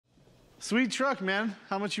Sweet truck, man.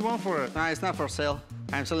 How much you want for it? Nah, it's not for sale.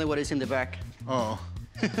 I'm selling what is in the back. Oh.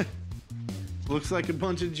 Looks like a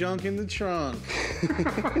bunch of junk in the trunk.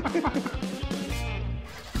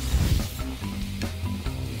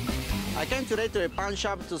 I came today to a pawn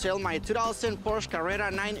shop to sell my 2000 Porsche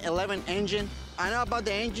Carrera 911 engine. I know about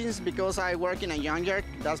the engines because I work in a junkyard.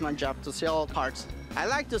 That's my job, to sell parts. I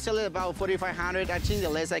like to sell it about 4,500. I think the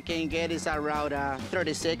less I can get is around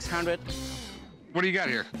 3,600. What do you got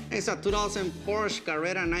here? It's a 2000 Porsche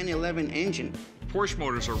Carrera 911 engine. Porsche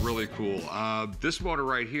motors are really cool. This motor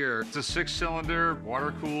right here, it's a 6-cylinder,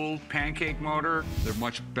 water-cooled, pancake motor. They're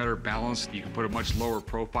much better balanced. You can put a much lower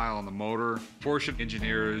profile on the motor. Porsche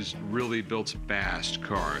engineers really built fast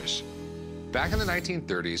cars. Back in the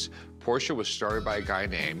 1930s, Porsche was started by a guy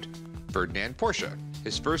named Ferdinand Porsche.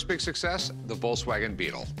 His first big success, the Volkswagen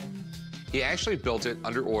Beetle. He actually built it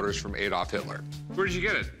under orders from Adolf Hitler. Where did you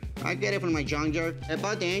get it? I get it from my junkyard. I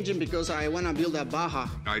bought the engine because I want to build a Baja.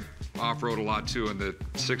 I off-road a lot too, and the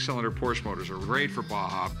 6-cylinder Porsche motors are great for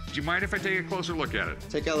Baja. Do you mind if I take a closer look at it?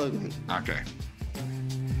 Take a look, man. Okay.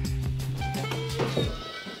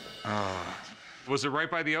 Was it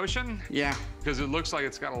right by the ocean? Yeah. Because it looks like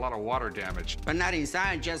it's got a lot of water damage. But not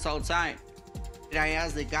inside, just outside. I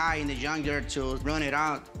asked the guy in the junkyard to run it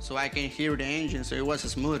out so I can hear the engine, so it was a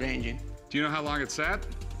smooth engine. Do you know how long it sat?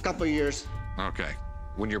 Couple years. Okay.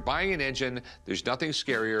 When you're buying an engine, there's nothing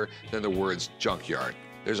scarier than the words junkyard.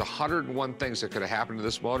 There's 101 things that could have happened to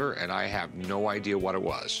this motor, and I have no idea what it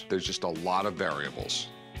was. There's just a lot of variables.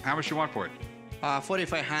 How much you want for it?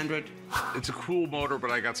 4,500. It's a cool motor,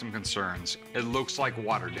 but I got some concerns. It looks like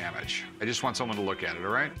water damage. I just want someone to look at it,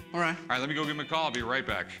 all right? All right. All right, let me go give him a call. I'll be right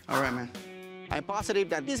back. All right, man. I'm positive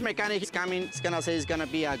that this mechanic is coming. He's gonna say it's gonna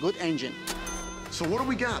be a good engine. So what do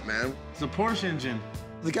we got, man? It's a Porsche engine.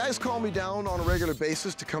 The guys call me down on a regular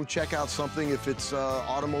basis to come check out something if it's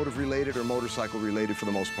automotive related or motorcycle related for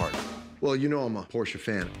the most part. Well, you know I'm a Porsche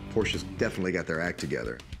fan. Porsche's definitely got their act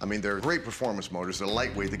together. I mean, they're great performance motors. They're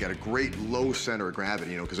lightweight. They got a great low center of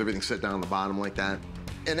gravity, you know, because everything's set down on the bottom like that.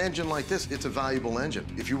 An engine like this, it's a valuable engine.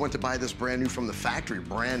 If you went to buy this brand new from the factory,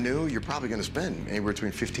 brand new, you're probably gonna spend anywhere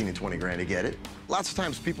between 15 and 20 grand to get it. Lots of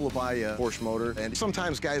times people will buy a Porsche motor, and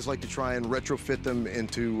sometimes guys like to try and retrofit them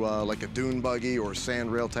into like a dune buggy or a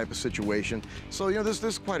sand rail type of situation. So, you know,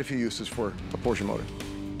 there's quite a few uses for a Porsche motor.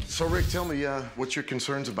 So, Rick, tell me, what's your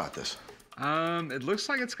concerns about this? It looks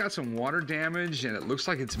like it's got some water damage, and it looks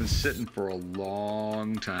like it's been sitting for a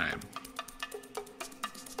long time.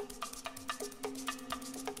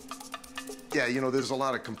 Yeah, you know, there's a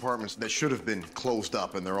lot of compartments that should have been closed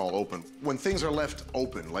up, and they're all open. When things are left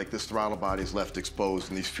open, like this throttle body is left exposed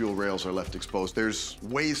and these fuel rails are left exposed, there's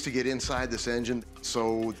ways to get inside this engine.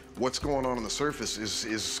 So what's going on the surface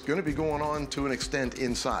is going to be going on to an extent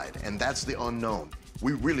inside, and that's the unknown.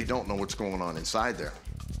 We really don't know what's going on inside there.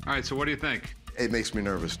 All right, so what do you think? It makes me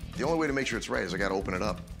nervous. The only way to make sure it's right is I got to open it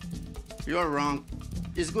up. You're wrong.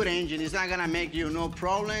 It's good engine. It's not gonna make you no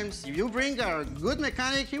problems. If you bring a good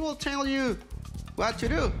mechanic, he will tell you what to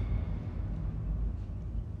do.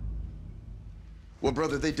 Well,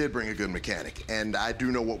 brother, they did bring a good mechanic, and I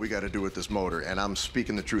do know what we got to do with this motor, and I'm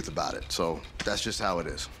speaking the truth about it. So that's just how it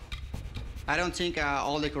is. I don't think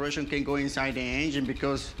all the corrosion can go inside the engine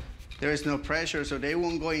because there is no pressure, so they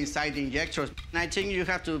won't go inside the injectors. And I think you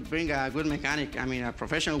have to bring a good mechanic, I mean, a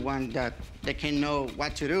professional one that they can know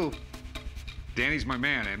what to do. Danny's my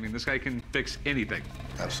man. I mean, this guy can fix anything.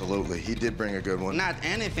 Absolutely. He did bring a good one. Not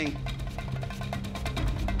anything.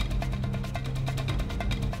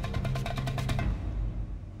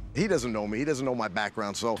 He doesn't know me. He doesn't know my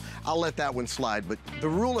background, so I'll let that one slide. But the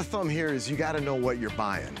rule of thumb here is you got to know what you're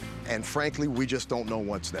buying. And frankly, we just don't know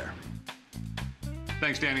what's there.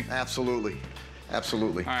 Thanks, Danny. Absolutely.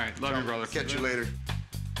 Absolutely. All right, love you, brother. Catch you later.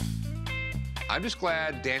 I'm just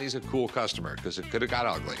glad Danny's a cool customer, because it could have got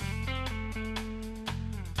ugly.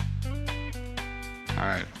 All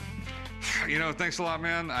right. You know, thanks a lot,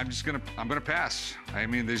 man. I'm gonna pass. I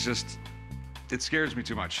mean, it scares me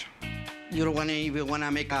too much. You don't even want to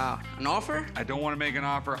make an offer? I don't want to make an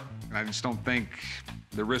offer, and I just don't think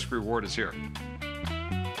the risk reward is here.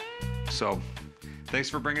 So, thanks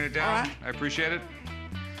for bringing it down. All right. I appreciate it.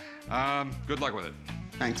 Good luck with it.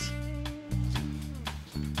 Thanks.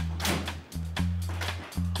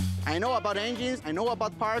 I know about engines, I know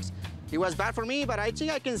about parts. It was bad for me, but I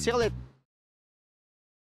think I can sell it